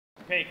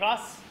Okay,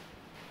 class,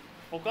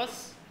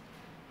 focus,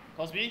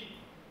 course B.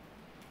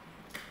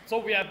 So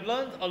we have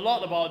learned a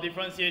lot about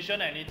differentiation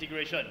and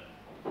integration.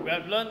 We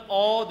have learned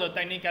all the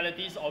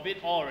technicalities of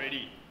it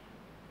already.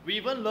 We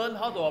even learned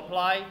how to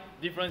apply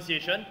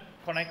differentiation,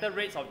 connected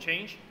rates of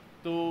change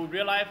to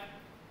real life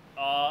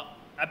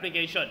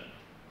application.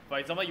 For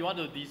example, you want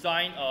to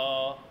design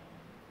a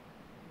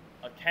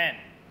can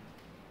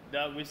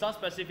with some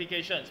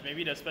specifications.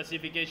 Maybe the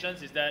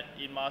specifications is that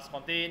it must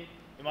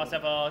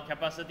have a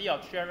capacity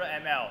of 300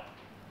 ml.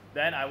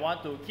 Then I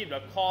want to keep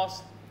the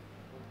cost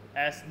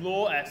as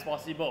low as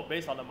possible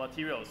based on the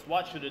materials.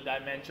 What should the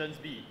dimensions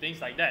be? Things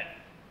like that.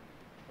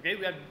 Okay,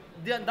 we have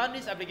done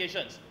these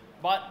applications,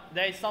 but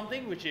there is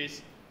something which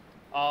is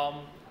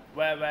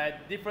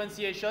where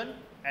differentiation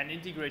and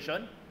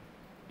integration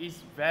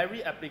is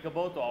very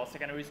applicable to our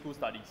secondary school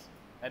studies,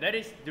 and that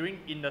is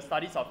in the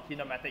studies of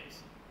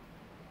kinematics.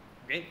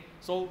 Okay,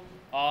 so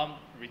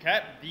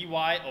recap: dy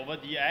over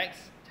dx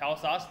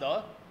tells us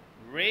the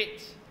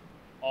rate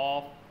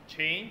of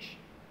change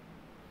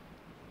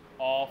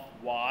of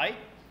y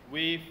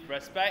with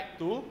respect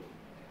to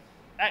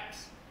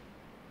x.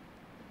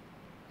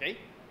 Okay,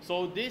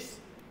 so this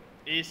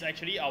is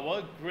actually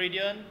our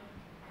gradient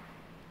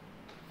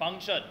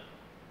function.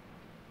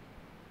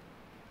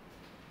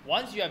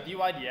 Once you have dy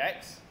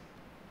dx,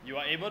 you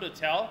are able to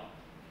tell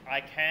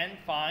I can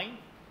find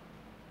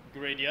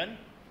gradient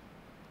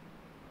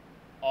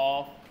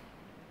of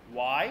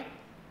y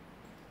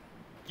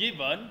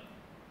given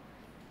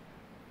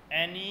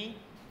any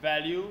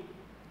value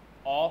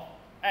of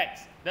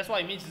x. That's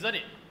what it means, isn't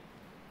it?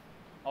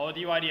 Our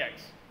dy dx.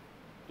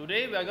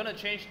 Today we are going to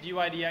change dy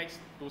dx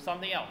to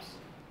something else.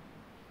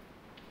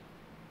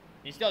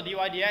 Instead of dy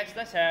dx,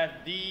 let's have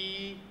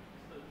ds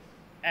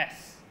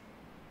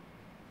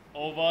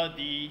over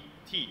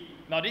dt.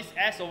 Now this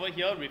s over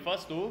here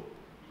refers to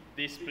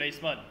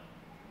displacement.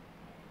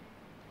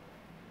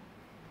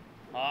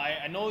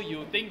 I know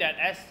you think that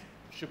s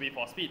should be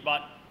for speed,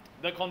 but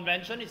the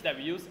convention is that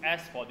we use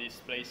s for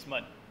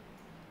displacement.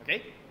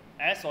 Okay?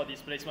 S for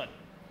displacement.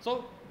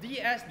 So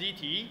ds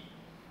dt,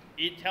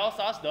 it tells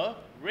us the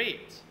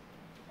rate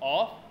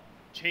of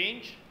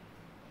change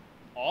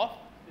of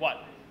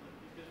what?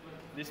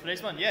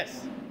 Displacement,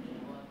 yes.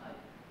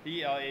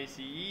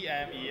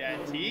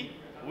 Placement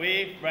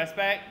with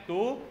respect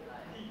to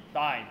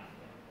time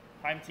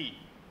t.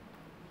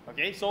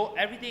 Okay, so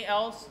everything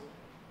else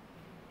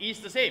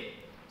is the same.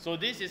 So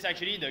this is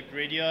actually the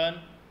gradient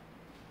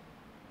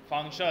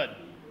function.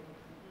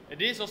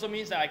 This also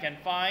means that I can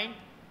find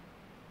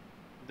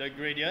the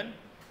gradient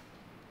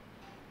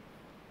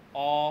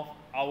of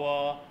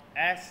our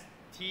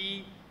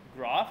ST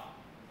graph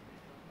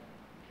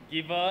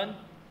given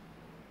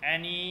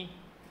any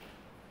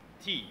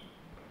t,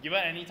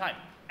 given any time.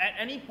 At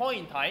any point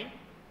in time,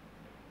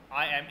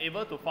 I am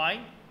able to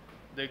find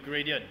the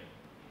gradient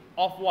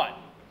of what?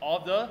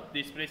 Of the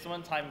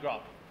displacement time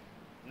graph.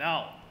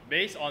 Now,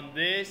 based on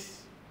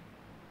this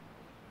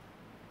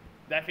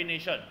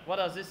definition, what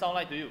does this sound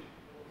like to you?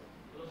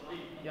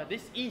 Velocity. Yeah,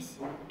 this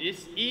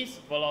is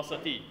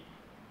velocity.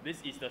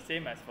 This is the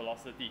same as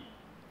velocity.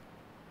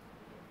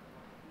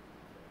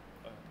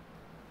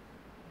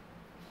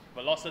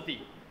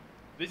 Velocity.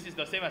 This is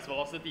the same as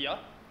velocity.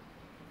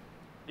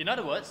 In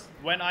other words,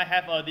 when I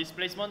have a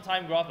displacement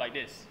time graph like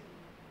this,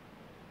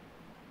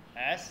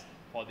 S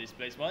for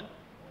displacement,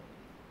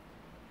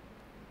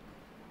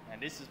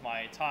 and this is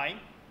my time,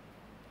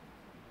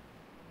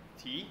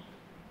 T,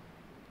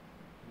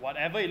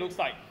 whatever it looks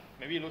like,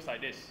 maybe it looks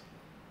like this.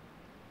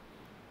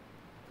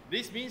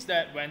 This means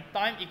that when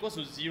time equals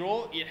to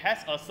 0, it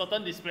has a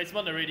certain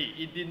displacement already.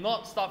 It did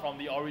not start from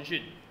the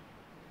origin.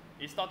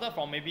 It started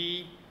from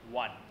maybe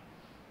 1.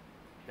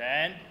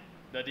 Then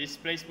the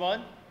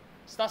displacement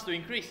starts to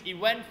increase. It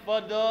went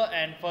further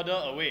and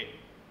further away.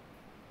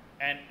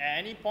 And at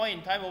any point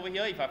in time over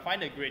here, if I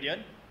find the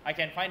gradient, I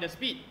can find the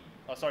speed.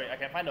 Oh, sorry, I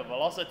can find the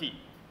velocity.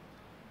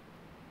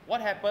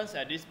 What happens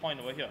at this point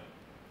over here?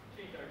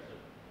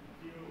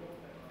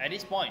 At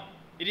this point,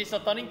 it is a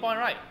turning point,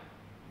 right?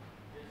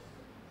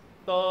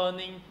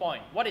 Turning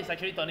point. What is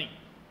actually turning?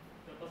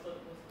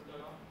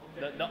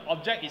 The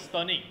object is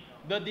turning.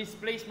 The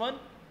displacement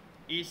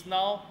is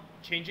now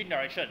changing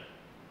direction.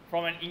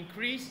 From an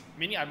increase,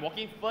 meaning I'm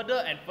walking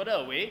further and further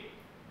away,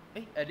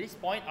 at this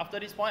point, after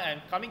this point,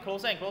 I'm coming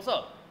closer and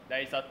closer.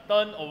 There is a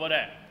turn over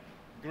there.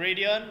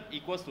 Gradient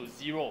equals to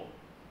 0.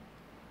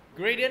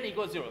 Gradient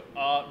equals 0.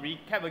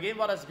 Recap again,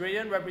 what does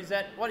gradient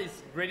represent? What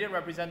is gradient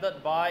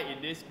represented by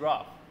in this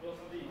graph?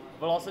 Velocity.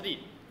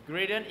 Velocity.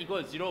 Gradient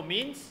equals 0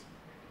 means?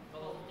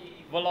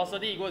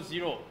 Velocity equals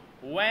 0.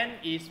 When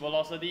is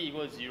velocity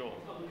equals 0?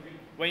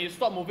 When you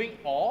stop moving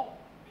or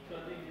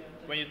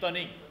when you're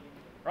turning,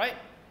 right?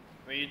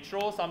 When you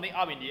throw something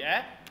up in the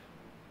air,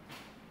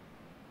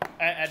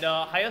 and at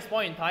the highest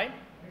point in time,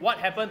 what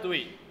happened to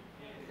it?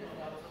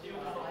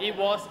 It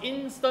was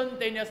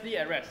instantaneously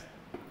at rest.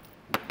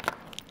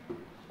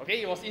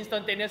 Okay, it was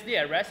instantaneously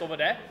at rest over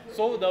there.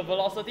 So the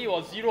velocity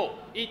was 0.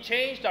 It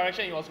changed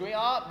direction. It was going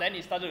up, then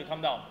it started to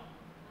come down.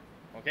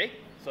 Okay,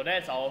 so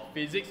that's our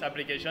physics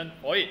application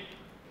for it.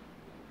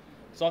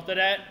 So after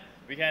that,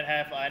 we can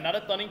have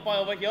another turning point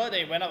over here,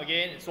 then it went up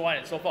again, so on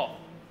and so forth.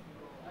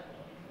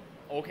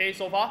 Okay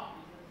so far?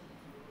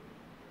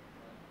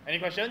 Any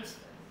questions?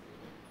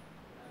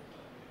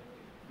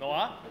 No,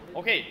 huh?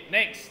 Okay,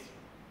 next.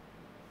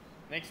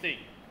 Next thing.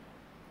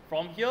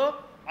 From here,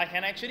 I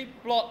can actually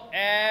plot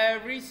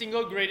every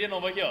single gradient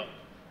over here.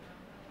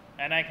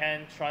 And I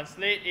can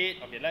translate it.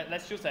 Okay,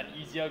 let's choose an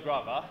easier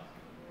graph. Huh?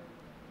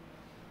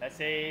 Let's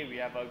say we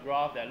have a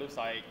graph that looks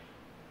like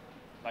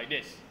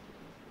this.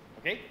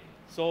 Okay,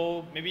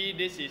 so maybe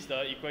this is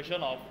the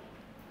equation of.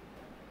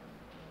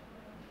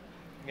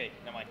 Okay,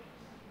 never mind.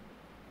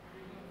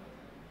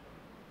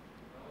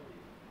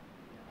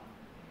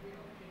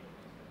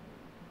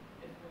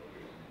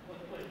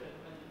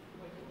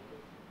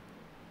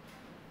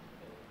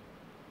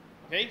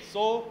 Okay,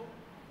 so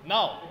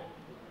now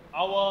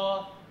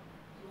our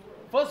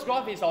first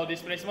graph is our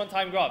displacement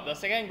time graph. The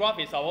second graph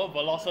is our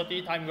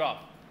velocity time graph.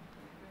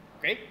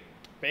 Okay,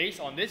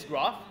 based on this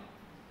graph,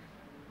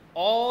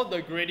 all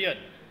the gradient,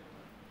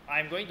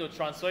 I'm going to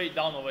transfer it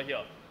down over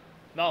here.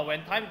 Now,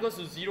 when time goes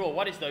to 0,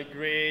 what is the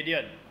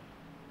gradient?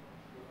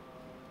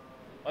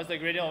 What's the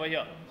gradient over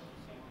here?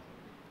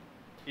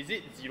 Is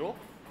it 0?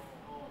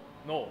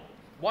 No.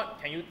 What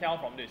can you tell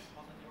from this?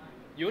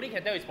 You only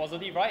can tell it's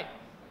positive, right?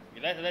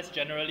 Let's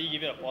generally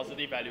give it a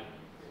positive value.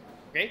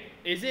 Okay?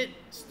 Is it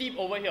steep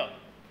over here?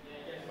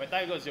 When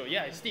time goes 0?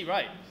 Yeah, it's steep,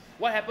 right?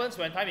 What happens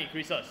when time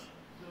increases?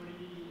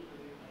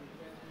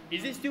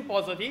 Is it still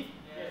positive?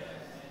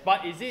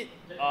 But is it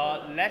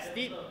less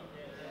steep?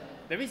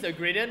 That means the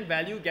gradient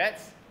value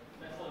gets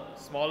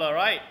smaller,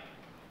 right?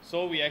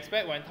 So we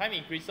expect when time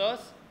increases,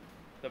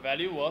 the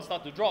value will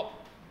start to drop.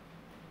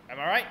 Am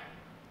I right?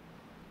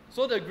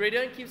 So the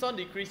gradient keeps on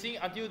decreasing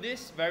until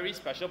this very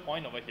special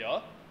point over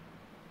here.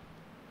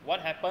 What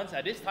happens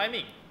at this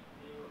timing?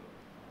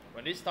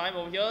 When this time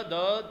over here,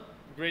 the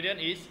gradient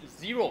is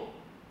 0.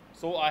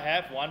 So I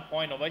have 1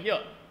 point over here.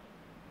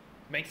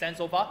 Make sense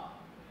so far?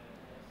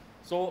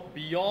 So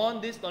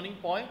beyond this turning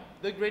point,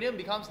 the gradient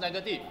becomes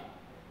negative.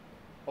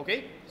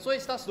 Okay, so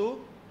it starts to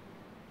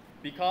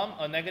become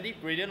a negative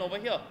gradient over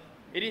here.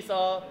 It is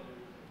a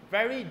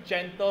very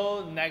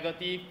gentle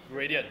negative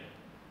gradient.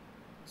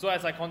 So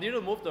as I continue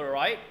to move to the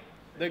right,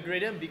 the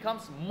gradient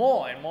becomes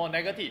more and more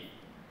negative.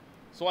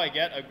 So I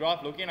get a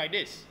graph looking like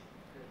this.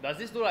 Does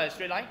this look like a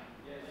straight line?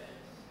 Yes.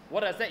 What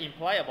does that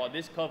imply about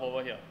this curve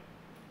over here?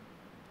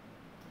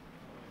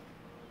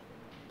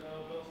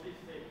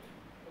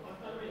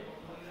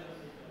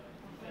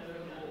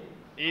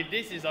 If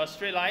this is a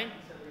straight line,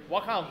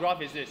 what kind of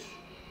graph is this?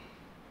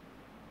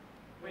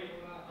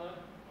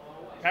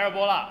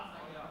 Parabola.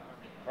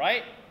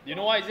 Right? Do you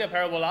know why is it a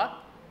parabola?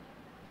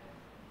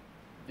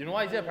 Do you know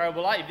why is it a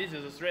parabola if this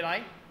is a straight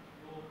line?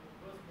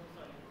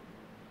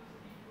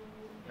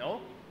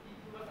 No?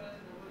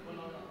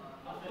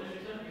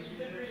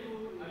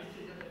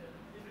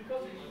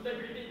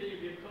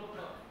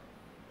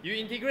 You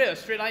integrate a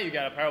straight line, you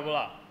get a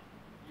parabola.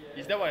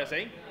 Is that what you're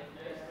saying?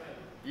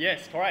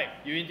 Yes,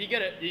 correct. You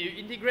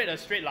integrate a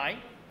straight line,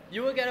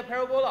 you will get a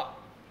parabola.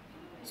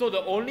 So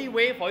the only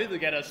way for you to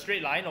get a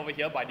straight line over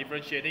here by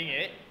differentiating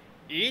it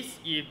is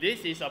if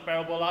this is a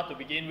parabola to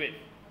begin with.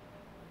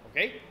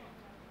 Okay?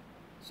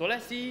 So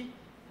let's see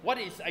what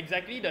is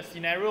exactly the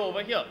scenario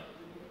over here.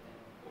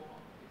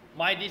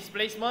 My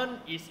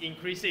displacement is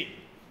increasing.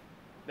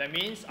 That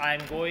means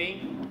I'm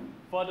going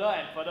further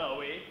and further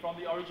away from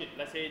the origin.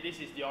 Let's say this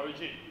is the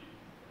origin.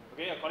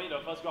 Okay, according to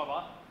the first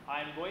graph,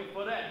 I'm going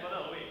further and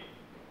further away.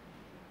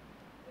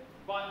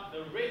 But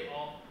the rate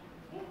of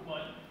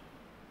movement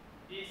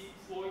is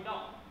slowing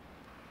down.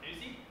 Can you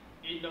see?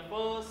 In the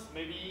first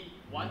maybe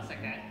 1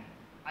 second,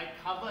 I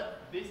covered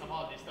this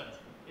amount of distance.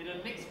 In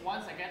the next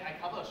 1 second, I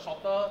cover a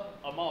shorter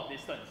amount of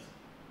distance.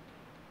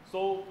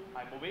 So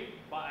I'm moving,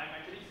 but I'm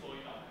actually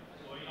slowing down.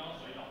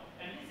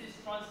 And this is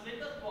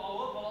translated to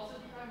our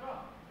velocity time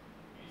graph.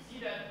 You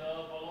see that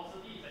the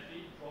velocity is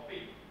actually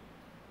dropping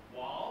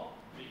while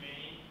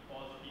remaining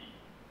positive.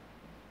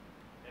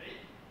 Get it?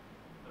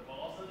 The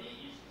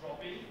velocity is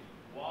dropping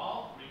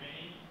while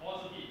remaining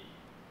positive.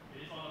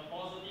 It is on a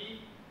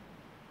positive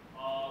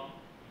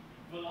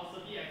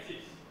velocity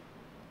axis.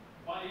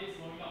 But it is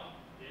slowing down.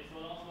 It is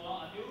slowing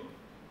down until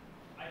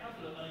I come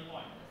to the turning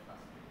point.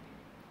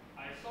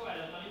 I stop at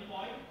the turning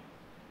point.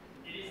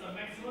 It is a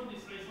maximum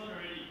displacement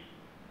already.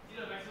 See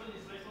the maximum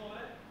displacement over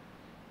there?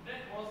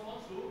 That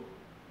corresponds to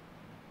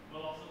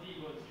velocity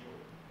equals 0.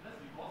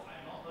 That's because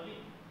I'm not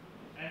turning.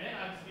 And then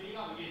I'm speeding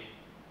up again.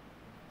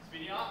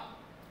 Speeding up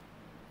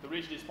to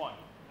reach this point.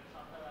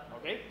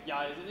 Okay?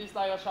 Yeah, it's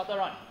like a shuttle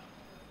run.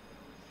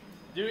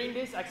 During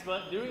this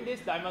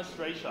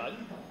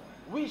demonstration,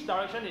 which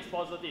direction is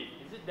positive?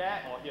 Is it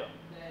there or here?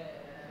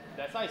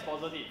 That side is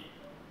positive.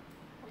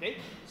 Okay?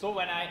 So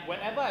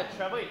whenever I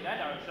travel in that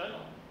direction,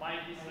 my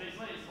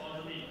displacement is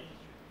positive.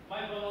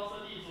 My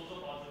velocity is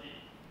also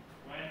positive.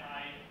 When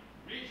I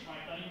reach my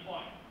turning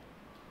point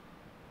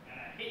and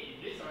I head in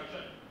this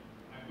direction,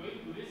 I'm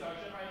going to this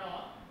direction right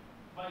now,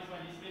 but is my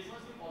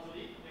displacement still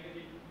positive,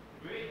 negative?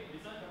 Wait,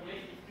 listen,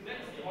 wait.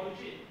 That's the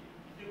origin.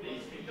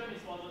 This region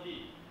is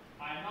positive.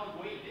 I am now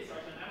going in this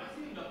direction. I'm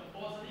assuming the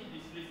positive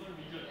displacement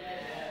region.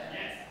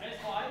 Yes, that's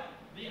why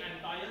the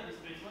entire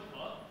displacement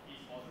curve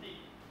is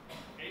positive.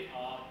 Okay,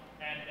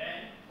 and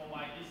then for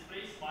my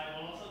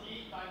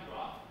velocity time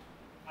graph,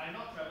 I'm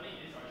not traveling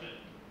in this direction.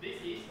 This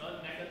is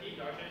a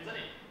negative direction, isn't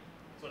it?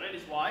 So that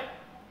is why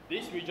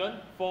this region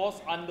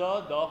falls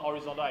under the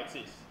horizontal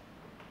axis.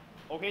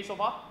 Okay, so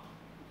far?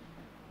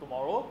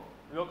 Tomorrow,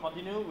 we will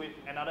continue with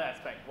another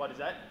aspect. What is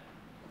that?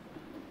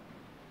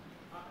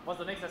 What's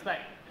the next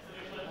aspect?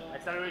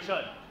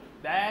 Acceleration.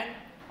 Then,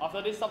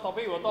 after this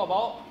subtopic, we'll talk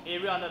about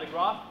area under the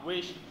graph,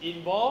 which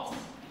involves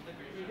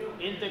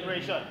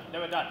integration.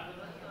 Then we're done.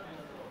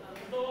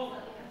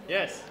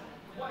 Yes.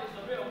 What is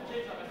the rate of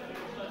change of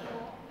acceleration?